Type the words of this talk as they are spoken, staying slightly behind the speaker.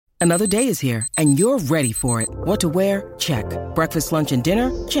Another day is here, and you're ready for it. What to wear? Check. Breakfast, lunch, and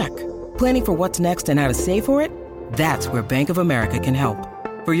dinner? Check. Planning for what's next and how to save for it? That's where Bank of America can help.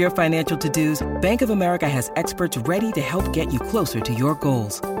 For your financial to-dos, Bank of America has experts ready to help get you closer to your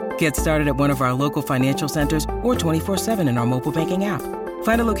goals. Get started at one of our local financial centers or 24/7 in our mobile banking app.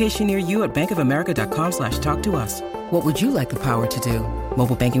 Find a location near you at bankofamerica.com/talktous. What would you like the power to do?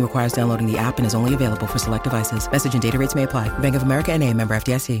 Mobile banking requires downloading the app and is only available for select devices. Message and data rates may apply. Bank of America N.A., member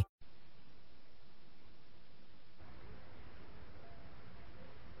FDIC.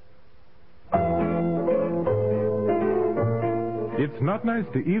 It's not nice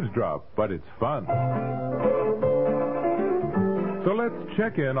to eavesdrop, but it's fun. So let's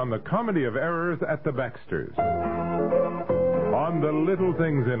check in on the comedy of errors at the Baxters. On the little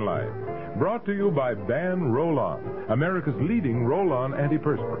things in life. Brought to you by Ban Roll-On, America's leading roll-on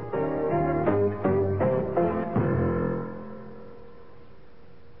antiperspirant.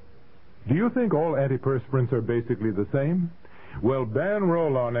 Do you think all antiperspirants are basically the same? Well, Ban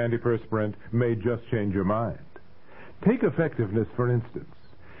Roll-On antiperspirant may just change your mind. Take effectiveness, for instance.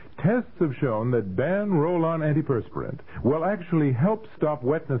 Tests have shown that Ban Roll-On antiperspirant will actually help stop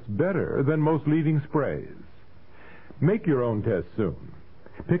wetness better than most leading sprays. Make your own test soon.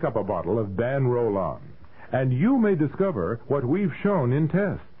 Pick up a bottle of Ban Roll-On, and you may discover what we've shown in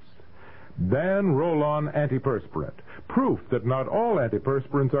tests. Ban Roll-On antiperspirant, proof that not all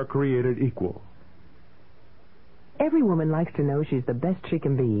antiperspirants are created equal. Every woman likes to know she's the best she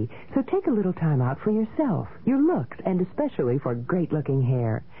can be, so take a little time out for yourself, your looks, and especially for great-looking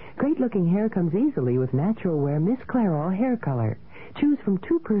hair. Great-looking hair comes easily with Natural Wear Miss Clairol hair color. Choose from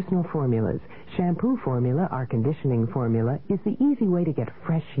 2 personal formulas. Shampoo formula, our conditioning formula, is the easy way to get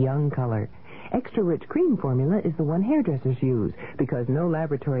fresh, young color. Extra rich cream formula is the one hairdressers use, because no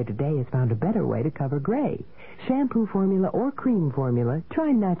laboratory today has found a better way to cover gray. Shampoo formula or cream formula,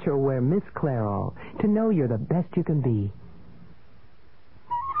 try Natural Wear Miss Clairol to know you're the best you can be.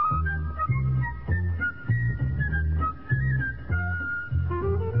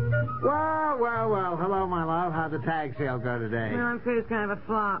 Well. Hello, my love. How'd the tag sale go today? Well, I'm afraid it's kind of a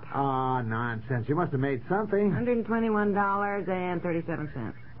flop. Oh, nonsense. You must have made something.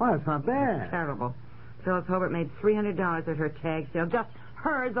 $121.37. Well, that's not bad. Terrible. Phyllis Hobart made $300 at her tag sale. Just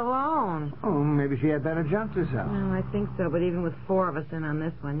hers alone. Oh, maybe she had better jumped herself. Well, I think so, but even with 4 of us in on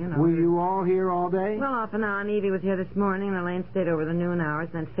this one, you know. Were you all here all day? Well, off and on. Evie was here this morning, and Elaine stayed over the noon hours,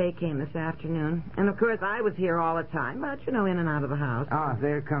 and then Faye came this afternoon. And, of course, I was here all the time, but, you know, in and out of the house. Ah,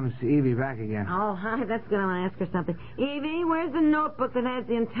 there comes Evie back again. Oh, hi, that's good. I want to ask her something. Evie, where's the notebook that has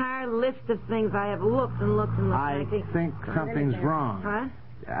the entire list of things I have looked and looked and looked? I think something's wrong. What?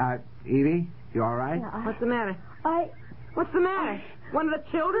 Evie, you all right? Yeah, What's the matter? What's the matter? One of the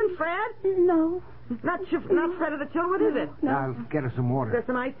children, Fred? No. Not Fred of the children. What is it? No. I'll get her some water. There's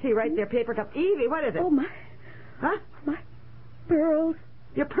some iced tea right there, paper cup. Evie, what is it? Oh, my. Huh? My pearls.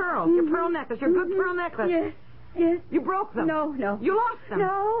 Your pearls. Your pearl necklace. Your good pearl necklace. Yes. You broke them. No. You lost them.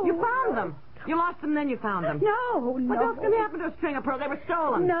 No. You found them. You lost them, then you found them. No. What else can happen to a string of pearls? They were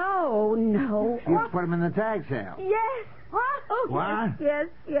stolen. No. You put them in the tag sale. Yes. What? Oh, What? Yes.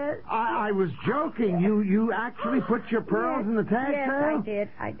 I was joking. You actually put your pearls in the tag sale? Yes,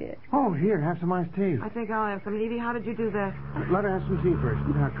 I did. Oh, here, have some iced tea. I think I'll have some. Evie, how did you do that? Let her have some tea first.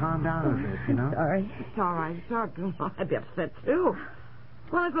 Now, calm down a bit, you know? Sorry. It's all right. It's all right. I'd be upset, too.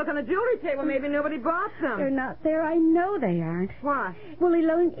 Well, let's look on the jewelry table. Maybe nobody bought them. They're not there. I know they aren't. Why? Well,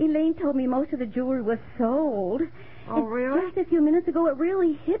 Elaine told me most of the jewelry was sold. Oh, really? Just a few minutes ago, it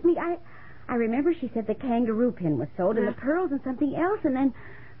really hit me. I remember she said the kangaroo pin was sold and the pearls and something else, and then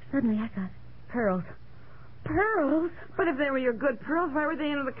suddenly I thought, pearls. Pearls? But if they were your good pearls, why were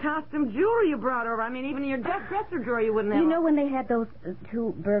they in the costume jewelry you brought over? I mean, even in your dresser drawer you wouldn't have. You know, when they had those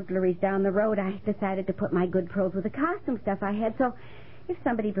 2 burglaries down the road, I decided to put my good pearls with the costume stuff I had, so if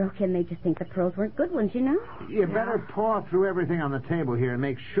somebody broke in, they'd just think the pearls weren't good ones, you know? You better paw through everything on the table here and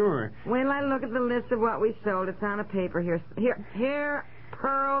make sure. Wait till I look at the list of what we sold. It's on a paper here. Here,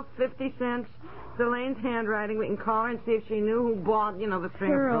 pearls, 50 cents. It's Elaine's handwriting. We can call her and see if she knew who bought, the string of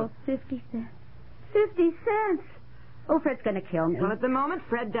pearls. 50 cents. 50 cents? Oh, Fred's going to kill me. Well, at the moment,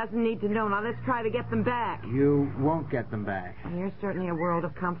 Fred doesn't need to know. Now, let's try to get them back. You won't get them back. And you're certainly a world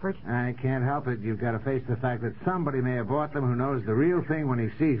of comfort. I can't help it. You've got to face the fact that somebody may have bought them who knows the real thing when he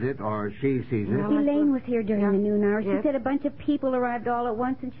sees it, or she sees it. Elaine was here during the noon hour. She Yes. said a bunch of people arrived all at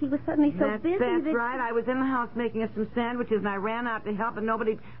once, and she was suddenly so busy. That's right. I was in the house making us some sandwiches, and I ran out to help, and I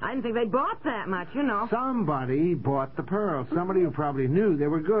didn't think they bought that much, Somebody bought the pearls. Somebody who probably knew they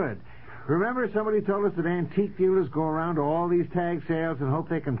were good. Remember somebody told us that antique dealers go around to all these tag sales and hope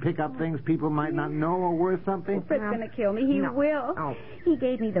they can pick up things people might not know are worth something? Fred's going to kill me. He will. Oh. He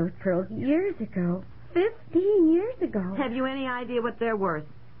gave me those pearls years ago. 15 years ago. Have you any idea what they're worth?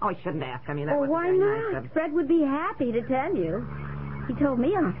 Oh, I shouldn't ask. I mean, that Well, wasn't why very not? nice of- Fred would be happy to tell you. He told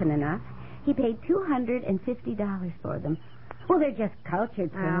me often enough. He paid $250 for them. Well, they're just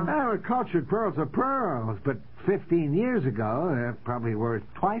cultured pearls. Oh, cultured pearls are pearls, but 15 years ago, they're probably worth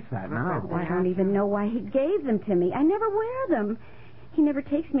twice that now. I don't even know why he gave them to me. I never wear them. He never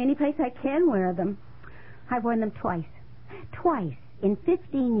takes me any place I can wear them. I've worn them twice. Twice in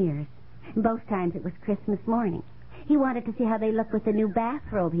 15 years. Both times it was Christmas morning. He wanted to see how they look with the new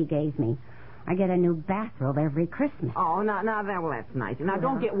bathrobe he gave me. I get a new bathrobe every Christmas. Oh, now, that's nice. Now,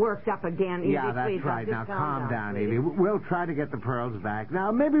 don't get worked up again, Evie. Yeah, that's please. right. Now, Just calm down, please. Evie. We'll try to get the pearls back.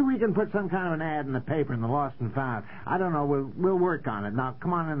 Now, maybe we can put some kind of an ad in the paper in the Lost and Found. I don't know. We'll work on it. Now,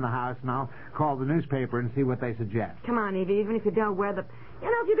 come on in the house, and I'll call the newspaper and see what they suggest. Come on, Evie. Even if you don't wear the...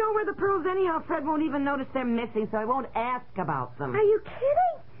 if you don't wear the pearls anyhow, Fred won't even notice they're missing, so I won't ask about them. Are you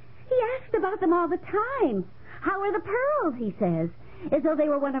kidding? He asked about them all the time. How are the pearls, he says, as though they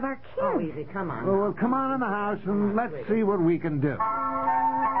were one of our kids. Oh, Evie, come on. Well, come on in the house, and let's see what we can do.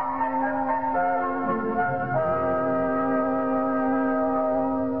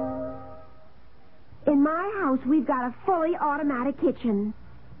 In my house, we've got a fully automatic kitchen.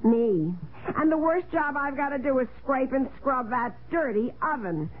 Me. And the worst job I've got to do is scrape and scrub that dirty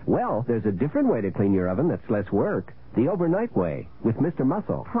oven. Well, there's a different way to clean your oven that's less work. The overnight way, with Mr.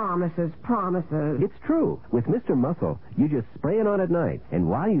 Muscle. Promises. It's true. With Mr. Muscle, you just spray it on at night, and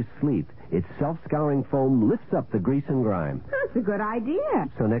while you sleep, its self-scouring foam lifts up the grease and grime. That's a good idea.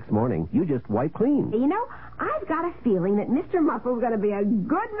 So next morning, you just wipe clean. You know, I've got a feeling that Mr. Muscle's going to be a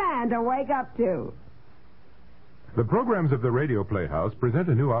good man to wake up to. The programs of the Radio Playhouse present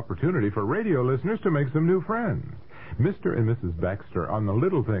a new opportunity for radio listeners to make some new friends. Mr. and Mrs. Baxter on the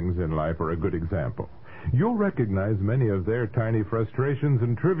little things in life are a good example. You'll recognize many of their tiny frustrations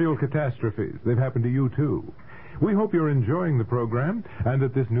and trivial catastrophes. They've happened to you, too. We hope you're enjoying the program and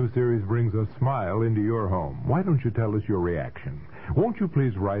that this new series brings a smile into your home. Why don't you tell us your reaction? Won't you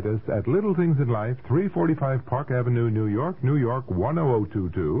please write us at Little Things in Life, 345 Park Avenue, New York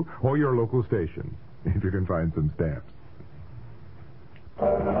 10022, or your local station, if you can find some stamps.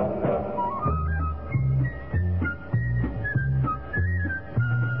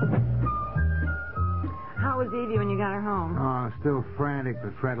 How was Evie when you got her home? Oh, still frantic,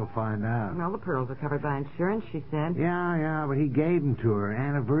 but Fred will find out. Well, the pearls are covered by insurance, she said. Yeah, but he gave them to her.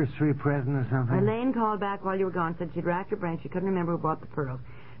 Anniversary present or something? Elaine called back while you were gone, said she'd racked her brain. She couldn't remember who bought the pearls.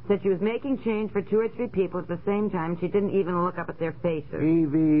 Said she was making change for 2 or 3 people at the same time. She didn't even look up at their faces.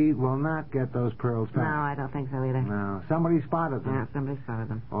 Evie will not get those pearls back. No, I don't think so either. No, somebody spotted them. Yeah, somebody spotted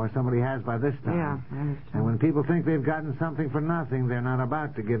them. Or somebody has by this time. Yeah, that is true. And when people think they've gotten something for nothing, they're not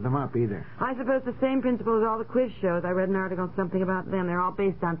about to give them up either. I suppose the same principle as all the quiz shows. I read an article on something about them. They're all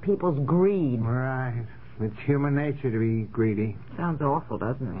based on people's greed. Right. It's human nature to be greedy. Sounds awful,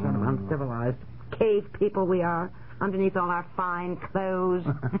 doesn't it? Sort of uncivilized. Cave people we are, underneath all our fine clothes.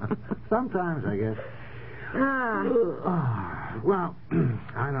 Sometimes, I guess. Well,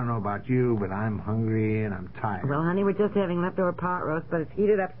 I don't know about you, but I'm hungry and I'm tired. Well, honey, we're just having leftover pot roast, but it's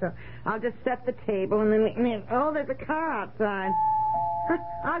heated up, so I'll just set the table, and then we... Oh, there's a car outside.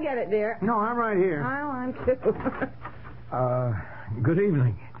 I'll get it, dear. No, I'm right here. I'm too. Good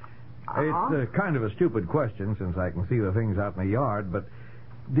evening. Uh-huh. It's kind of a stupid question since I can see the things out in the yard, but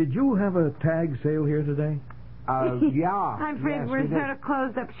did you have a tag sale here today? Yeah. I'm afraid yes, we're we did. sort of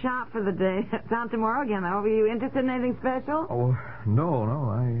closed up shop for the day. It's on tomorrow again, though. Are you interested in anything special? Oh, no.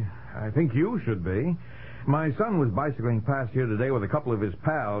 I think you should be. My son was bicycling past here today with a couple of his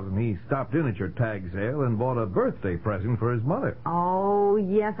pals, and he stopped in at your tag sale and bought a birthday present for his mother. Oh,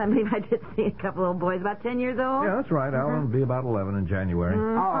 yes. I believe I did see a couple of boys, about 10 years old. Yeah, that's right. Alan will be about 11 in January.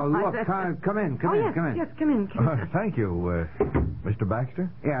 Oh, look, come in. Yes, come in. Thank you, Mr. Baxter.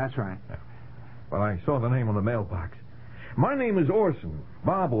 Yeah, that's right. Well, I saw the name on the mailbox. My name is Orson,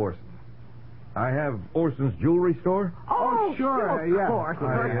 Bob Orson. I have Orson's Jewelry Store. Oh, sure, of yeah. course.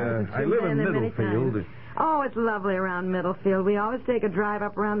 I live in Middlefield. Oh, it's lovely around Middlefield. We always take a drive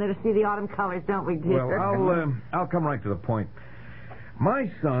up around there to see the autumn colors, don't we, dear? Well, I'll come right to the point.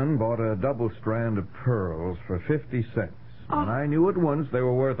 My son bought a double strand of pearls for 50 cents. And I knew at once they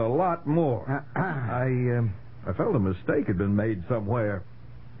were worth a lot more. I felt a mistake had been made somewhere.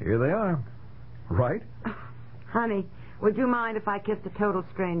 Here they are. Right? Honey, would you mind if I kissed a total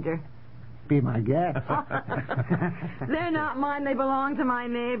stranger? Be my guest. They're not mine. They belong to my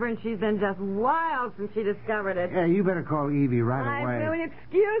neighbor, and she's been just wild since she discovered it. Yeah, you better call Evie right away.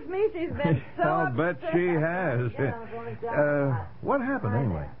 Excuse me, she's been so I'll bet upset. she has. What happened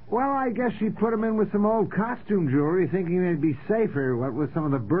anyway? Well, I guess she put him in with some old costume jewelry, thinking they'd be safer, what with some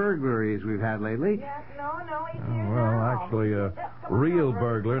of the burglaries we've had lately. Yes, no, he's Oh, here well, now. actually, a real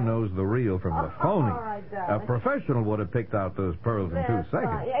burglar knows the real from the phony. all right, A darling. professional would have picked out those pearls in 2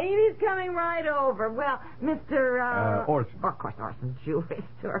 seconds. Yeah, Evie's coming right over. Well, Mr. Orson. Of course, Orson Jewelry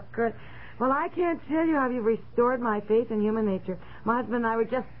Store. Good. Well, I can't tell you how you've restored my faith in human nature. My husband and I were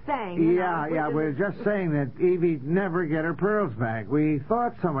just saying. We're just saying that Evie'd never get her pearls back. We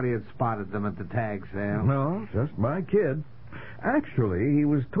thought somebody had spotted them at the tag sale. No, just my kid. Actually, he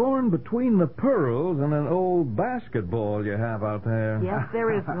was torn between the pearls and an old basketball you have out there. Yes,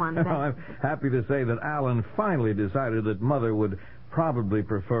 there is one. I'm happy to say that Alan finally decided that Mother would probably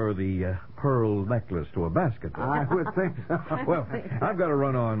prefer the pearl necklace to a basketball. I would think so. Well, I've got to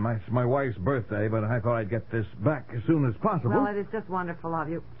run on. It's my wife's birthday, but I thought I'd get this back as soon as possible. Well, it is just wonderful of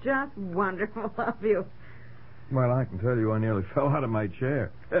you. Just wonderful of you. Well, I can tell you I nearly fell out of my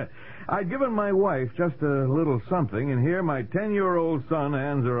chair. I'd given my wife just a little something, and here my 10-year-old son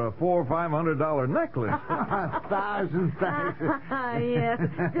hands her a $400 or $500 necklace. Thousands. Yes,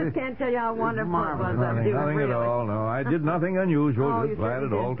 just can't tell you how wonderful it was of you. Nothing really. at all, no. I did nothing unusual. Oh, you Just glad it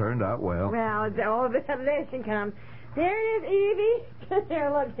certainly all did. turned out well. Well, there she comes. There it is, Evie. Here,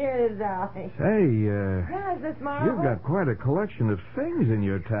 look, here it is, darling. Say, Yeah, is this marvelous? you've got quite a collection of things in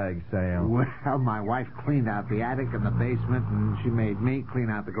your tag sale. Well, my wife cleaned out the attic and the basement, and she made me clean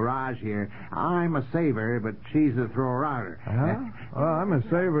out the garage here. I'm a saver, but she's a thrower-outer. Huh? Well, I'm a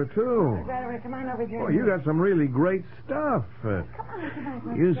saver, too. Come on over here. Well, you got some really great stuff.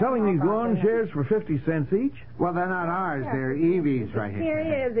 You selling these lawn chairs for 50 cents each? Well, they're not ours. They're Evie's right here. Here he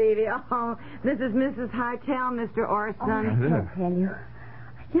is, Evie. Oh, this is Mrs. Hartel, Mr. Orson. I can't tell you.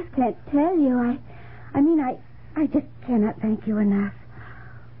 I just can't tell you. I just cannot thank you enough.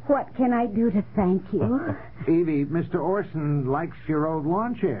 What can I do to thank you? Evie, Mr. Orson likes your old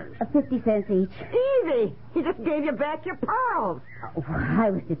lawn chairs. 50 cents each. Evie, he just gave you back your pearls. Oh, I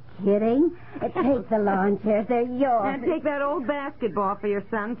was just kidding. Take the lawn chairs. They're yours. And take that old basketball for your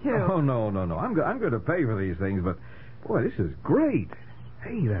son, too. Oh, no. I'm going to pay for these things, but, boy, this is great.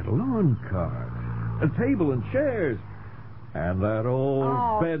 Hey, that lawn cart. A table and chairs. And that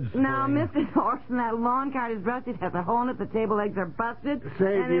old bed spring. Now, Mr. Orson, that lawn cart is rusted, has a hole in it, the table legs are busted.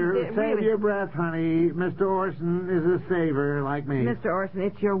 Save and your your breath, honey. Mr. Orson is a saver like me. Mr. Orson,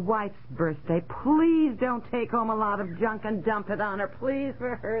 it's your wife's birthday. Please don't take home a lot of junk and dump it on her. Please,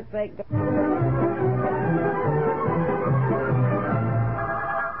 for her sake.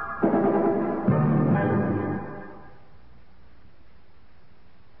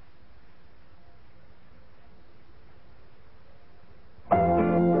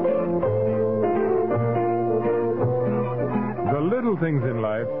 Little Things in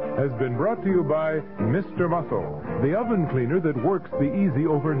Life has been brought to you by Mr. Muscle, the oven cleaner that works the easy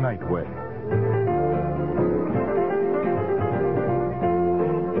overnight way.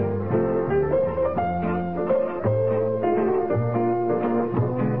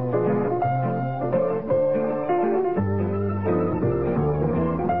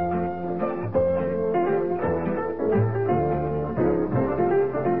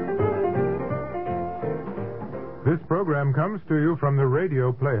 This program comes to you from the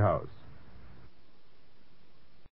Radio Playhouse.